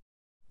figured out.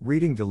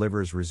 Reading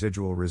delivers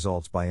residual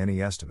results by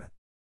any estimate.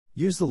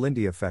 Use the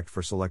Lindy effect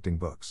for selecting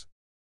books.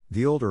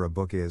 The older a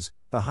book is,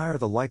 the higher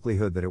the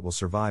likelihood that it will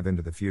survive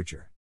into the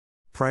future.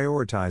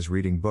 Prioritize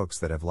reading books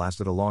that have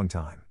lasted a long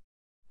time.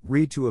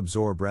 Read to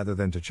absorb rather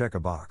than to check a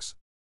box.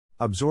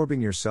 Absorbing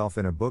yourself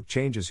in a book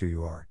changes who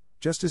you are,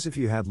 just as if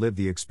you had lived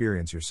the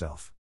experience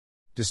yourself.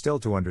 Distill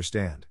to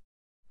understand.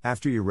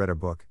 After you read a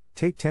book,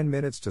 take 10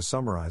 minutes to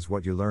summarize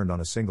what you learned on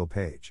a single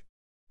page.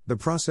 The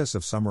process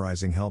of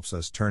summarizing helps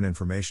us turn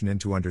information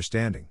into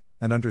understanding,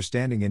 and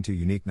understanding into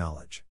unique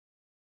knowledge.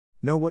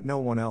 Know what no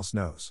one else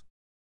knows.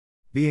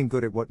 Being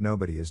good at what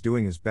nobody is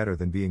doing is better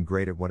than being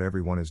great at what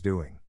everyone is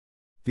doing.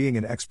 Being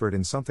an expert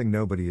in something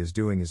nobody is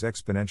doing is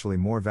exponentially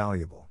more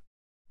valuable.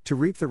 To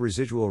reap the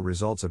residual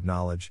results of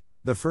knowledge,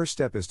 the first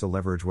step is to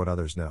leverage what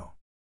others know.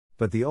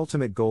 But the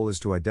ultimate goal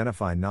is to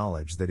identify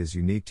knowledge that is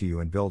unique to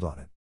you and build on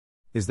it.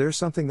 Is there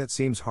something that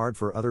seems hard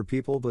for other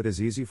people but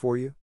is easy for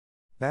you?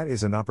 That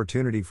is an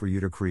opportunity for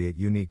you to create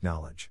unique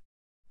knowledge.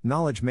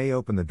 Knowledge may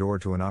open the door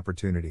to an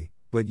opportunity,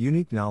 but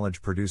unique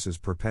knowledge produces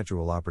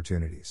perpetual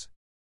opportunities.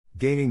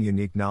 Gaining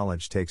unique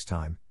knowledge takes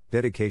time,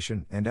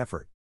 dedication, and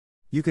effort.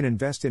 You can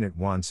invest in it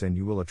once and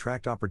you will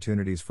attract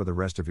opportunities for the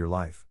rest of your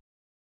life.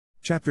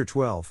 Chapter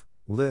 12,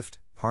 Lift,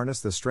 Harness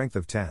the Strength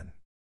of 10.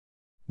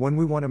 When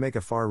we want to make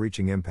a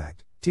far-reaching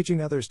impact,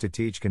 teaching others to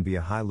teach can be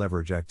a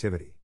high-leverage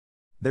activity.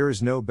 There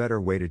is no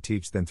better way to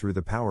teach than through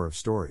the power of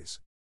stories.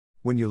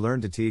 When you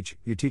learn to teach,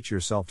 you teach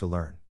yourself to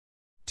learn.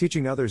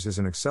 Teaching others is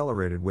an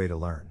accelerated way to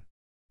learn.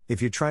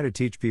 If you try to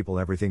teach people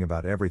everything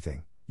about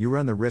everything, you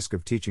run the risk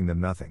of teaching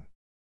them nothing.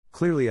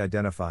 Clearly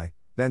identify,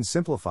 then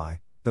simplify,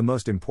 the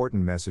most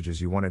important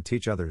messages you want to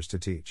teach others to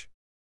teach.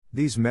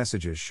 These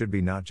messages should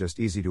be not just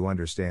easy to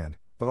understand,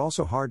 but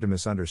also hard to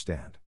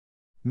misunderstand.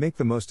 Make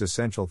the most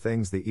essential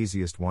things the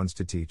easiest ones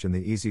to teach and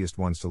the easiest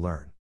ones to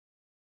learn.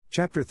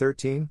 Chapter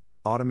 13,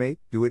 Automate,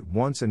 Do It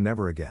Once and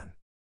Never Again.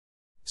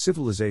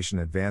 Civilization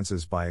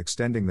advances by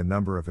extending the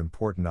number of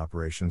important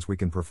operations we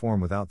can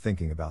perform without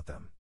thinking about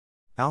them.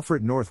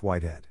 Alfred North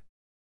Whitehead.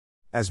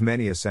 As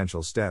many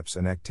essential steps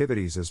and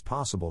activities as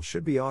possible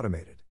should be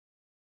automated.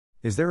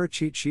 Is there a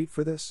cheat sheet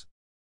for this?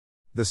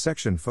 The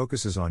section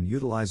focuses on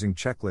utilizing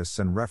checklists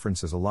and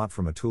references a lot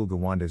from Atul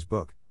Gawande's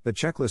book, The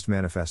Checklist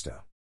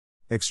Manifesto.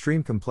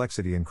 Extreme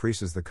complexity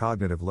increases the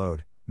cognitive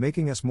load,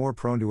 making us more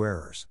prone to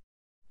errors.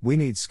 We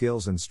need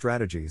skills and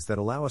strategies that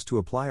allow us to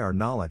apply our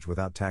knowledge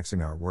without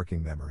taxing our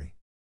working memory.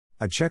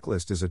 A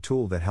checklist is a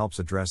tool that helps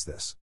address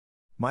this.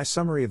 My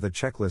summary of the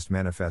Checklist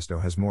Manifesto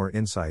has more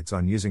insights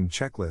on using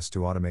checklists to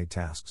automate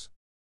tasks.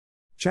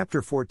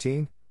 Chapter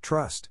 14,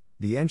 Trust,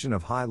 the Engine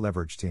of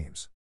High-Leverage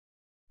Teams.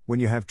 When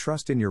you have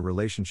trust in your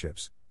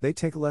relationships, they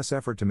take less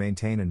effort to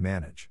maintain and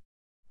manage.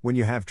 When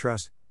you have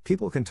trust,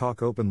 people can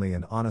talk openly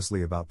and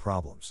honestly about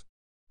problems.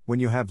 When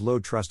you have low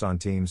trust on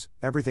teams,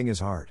 everything is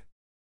hard.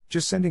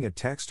 Just sending a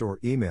text or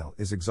email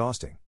is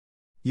exhausting.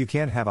 You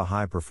can't have a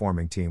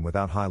high-performing team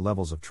without high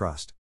levels of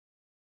trust.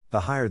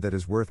 The hire that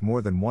is worth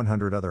more than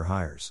 100 other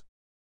hires.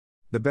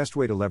 The best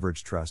way to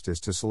leverage trust is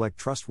to select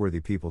trustworthy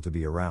people to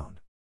be around.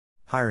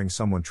 Hiring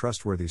someone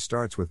trustworthy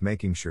starts with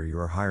making sure you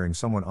are hiring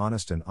someone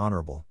honest and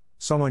honorable,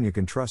 someone you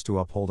can trust to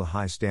uphold a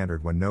high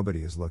standard when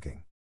nobody is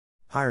looking.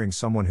 Hiring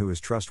someone who is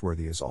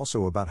trustworthy is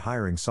also about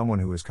hiring someone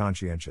who is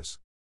conscientious.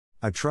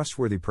 A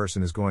trustworthy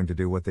person is going to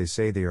do what they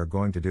say they are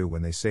going to do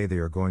when they say they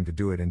are going to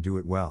do it and do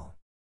it well.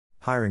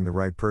 Hiring the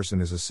right person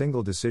is a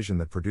single decision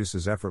that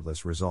produces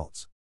effortless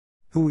results.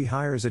 Who we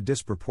hire is a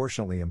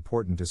disproportionately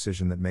important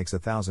decision that makes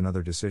 1,000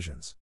 other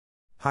decisions.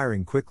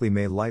 Hiring quickly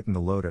may lighten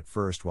the load at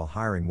first, while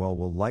hiring well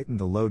will lighten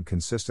the load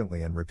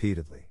consistently and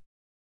repeatedly.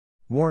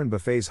 Warren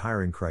Buffett's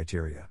hiring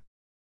criteria.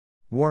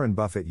 Warren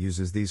Buffett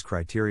uses these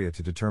criteria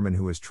to determine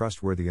who is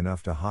trustworthy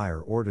enough to hire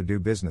or to do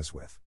business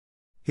with.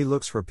 He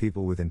looks for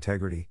people with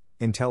integrity,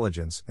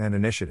 intelligence, and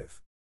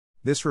initiative.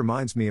 This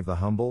reminds me of the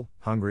humble,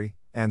 hungry,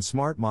 and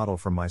smart model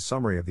from my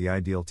summary of the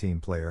ideal team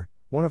player,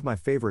 one of my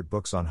favorite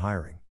books on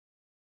hiring.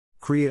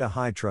 Create a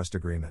high trust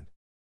agreement.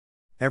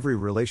 Every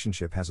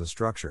relationship has a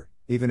structure,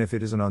 even if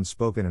it is an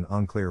unspoken and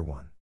unclear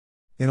one.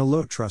 In a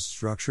low trust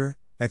structure,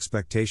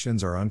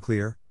 expectations are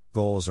unclear,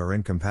 goals are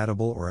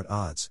incompatible or at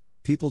odds,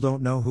 people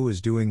don't know who is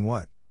doing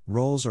what,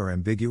 roles are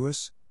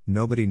ambiguous,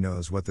 nobody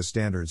knows what the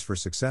standards for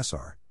success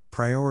are,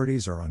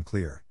 priorities are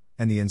unclear,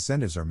 and the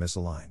incentives are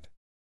misaligned.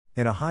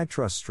 In a high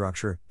trust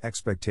structure,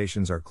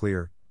 expectations are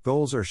clear,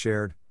 goals are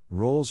shared,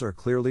 roles are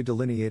clearly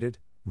delineated,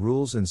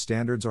 rules and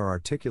standards are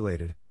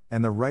articulated,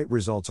 and the right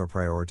results are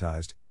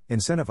prioritized,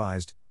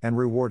 incentivized, and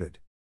rewarded.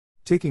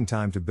 Taking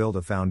time to build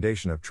a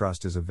foundation of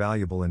trust is a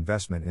valuable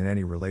investment in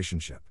any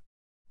relationship.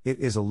 It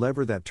is a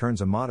lever that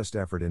turns a modest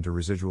effort into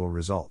residual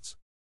results.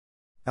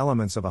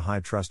 Elements of a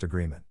high trust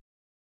agreement.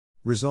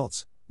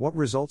 Results. What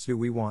results do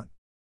we want?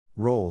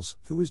 Roles.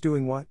 Who is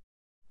doing what?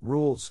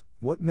 Rules.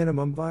 What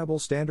minimum viable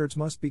standards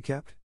must be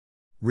kept?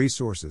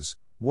 Resources.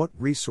 What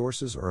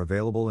resources are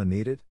available and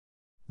needed?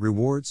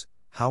 Rewards.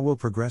 How will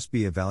progress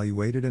be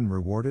evaluated and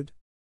rewarded?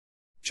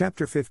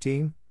 Chapter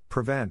 15.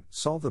 Prevent,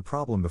 solve the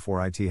problem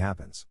before IT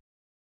happens.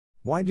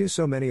 Why do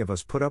so many of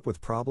us put up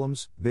with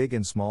problems, big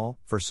and small,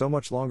 for so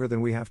much longer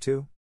than we have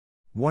to?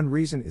 One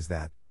reason is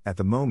that, at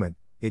the moment,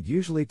 it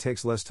usually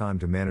takes less time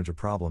to manage a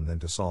problem than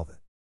to solve it.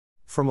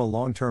 From a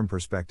long-term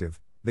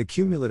perspective, the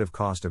cumulative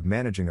cost of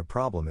managing a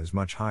problem is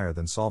much higher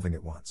than solving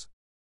it once.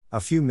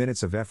 A few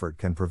minutes of effort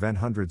can prevent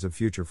hundreds of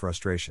future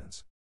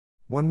frustrations.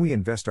 When we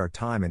invest our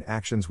time in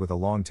actions with a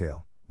long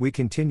tail, we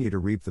continue to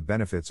reap the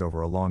benefits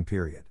over a long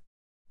period.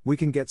 We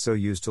can get so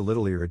used to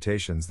little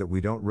irritations that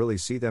we don't really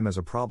see them as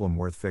a problem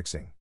worth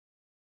fixing.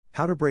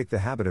 How to break the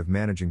habit of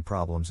managing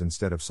problems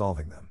instead of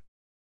solving them.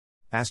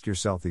 Ask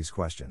yourself these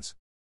questions.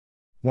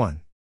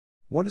 1.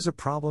 What is a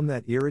problem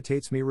that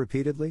irritates me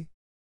repeatedly?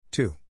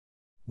 2.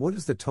 What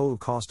is the total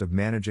cost of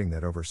managing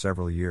that over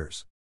several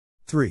years?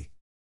 3.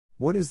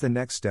 What is the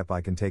next step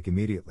I can take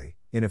immediately,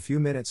 in a few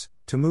minutes,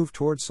 to move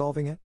towards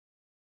solving it?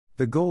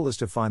 The goal is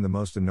to find the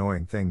most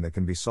annoying thing that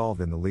can be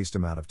solved in the least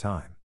amount of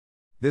time.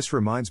 This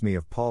reminds me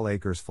of Paul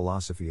Akers'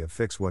 philosophy of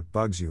fix what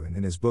bugs you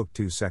in his book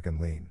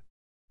 2-Second Lean.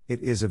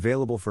 It is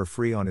available for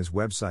free on his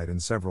website in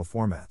several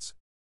formats.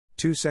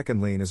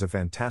 2-Second Lean is a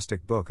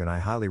fantastic book and I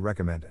highly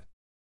recommend it.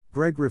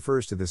 Greg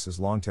refers to this as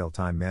long-tail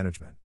time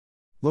management.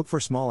 Look for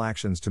small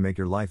actions to make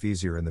your life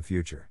easier in the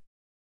future.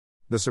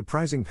 The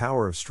surprising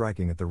power of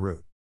striking at the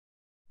root.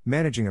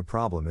 Managing a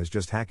problem is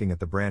just hacking at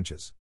the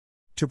branches.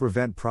 To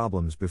prevent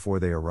problems before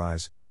they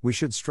arise, we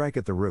should strike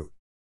at the root.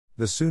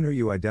 The sooner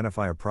you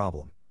identify a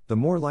problem, the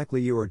more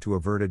likely you are to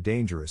avert a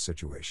dangerous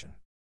situation.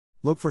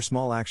 Look for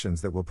small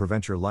actions that will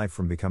prevent your life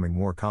from becoming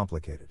more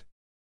complicated.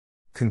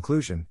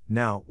 Conclusion.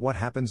 Now, what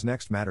happens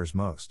next matters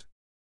most.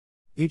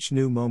 Each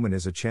new moment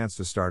is a chance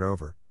to start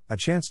over, a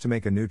chance to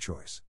make a new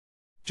choice.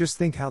 Just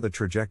think how the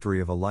trajectory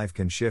of a life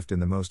can shift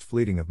in the most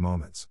fleeting of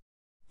moments.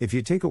 If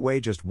you take away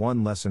just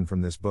one lesson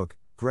from this book,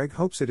 Greg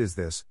hopes it is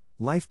this: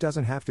 life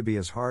doesn't have to be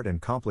as hard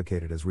and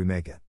complicated as we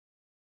make it.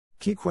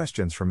 Key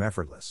questions from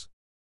Effortless.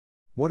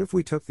 What if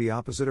we took the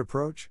opposite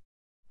approach?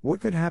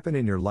 What could happen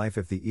in your life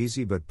if the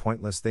easy but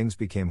pointless things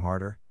became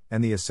harder,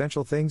 and the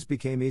essential things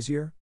became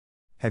easier?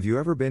 Have you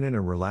ever been in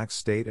a relaxed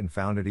state and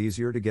found it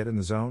easier to get in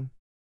the zone?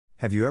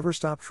 Have you ever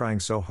stopped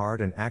trying so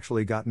hard and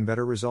actually gotten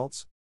better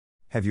results?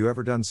 Have you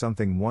ever done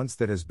something once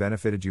that has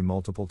benefited you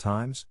multiple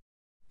times?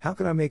 How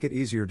could I make it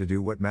easier to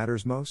do what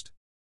matters most?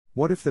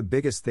 What if the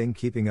biggest thing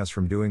keeping us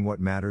from doing what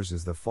matters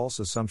is the false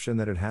assumption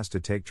that it has to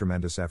take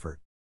tremendous effort?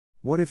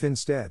 What if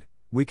instead,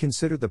 we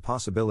consider the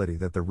possibility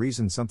that the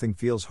reason something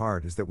feels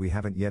hard is that we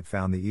haven't yet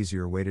found the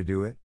easier way to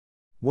do it?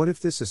 What if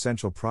this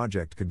essential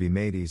project could be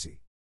made easy?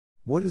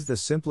 What is the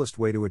simplest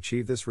way to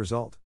achieve this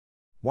result?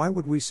 Why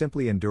would we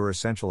simply endure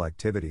essential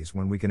activities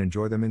when we can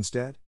enjoy them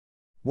instead?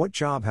 What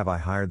job have I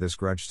hired this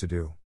grudge to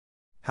do?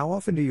 How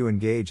often do you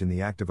engage in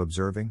the act of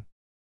observing?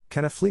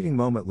 Can a fleeting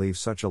moment leave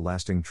such a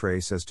lasting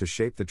trace as to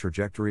shape the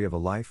trajectory of a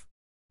life?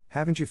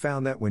 Haven't you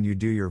found that when you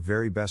do your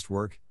very best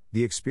work,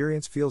 the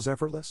experience feels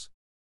effortless?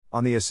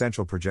 On the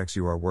essential projects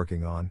you are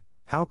working on,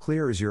 how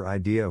clear is your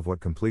idea of what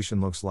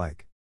completion looks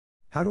like?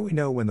 How do we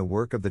know when the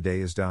work of the day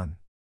is done?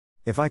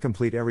 If I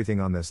complete everything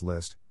on this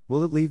list,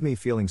 will it leave me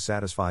feeling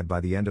satisfied by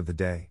the end of the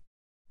day?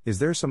 Is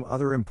there some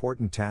other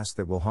important task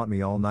that will haunt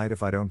me all night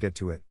if I don't get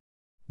to it?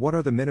 What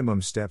are the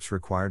minimum steps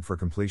required for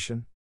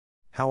completion?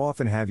 How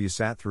often have you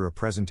sat through a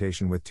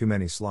presentation with too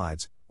many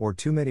slides, or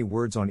too many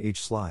words on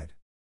each slide?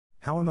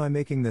 How am I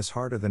making this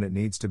harder than it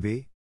needs to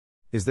be?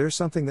 Is there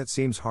something that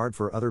seems hard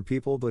for other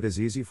people but is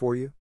easy for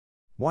you?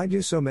 Why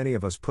do so many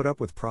of us put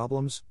up with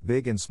problems,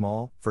 big and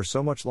small, for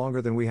so much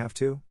longer than we have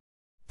to?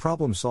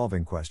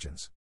 Problem-solving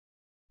questions.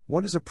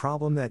 What is a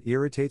problem that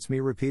irritates me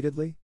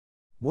repeatedly?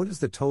 What is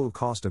the total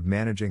cost of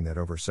managing that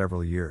over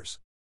several years?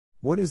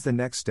 What is the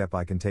next step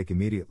I can take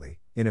immediately,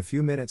 in a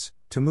few minutes,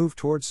 to move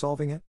towards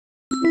solving it?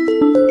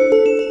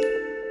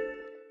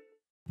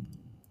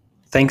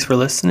 Thanks for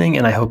listening,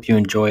 and I hope you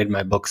enjoyed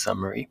my book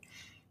summary.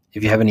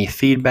 If you have any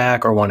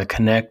feedback or want to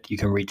connect, you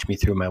can reach me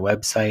through my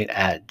website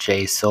at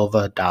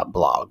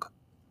jsilva.blog.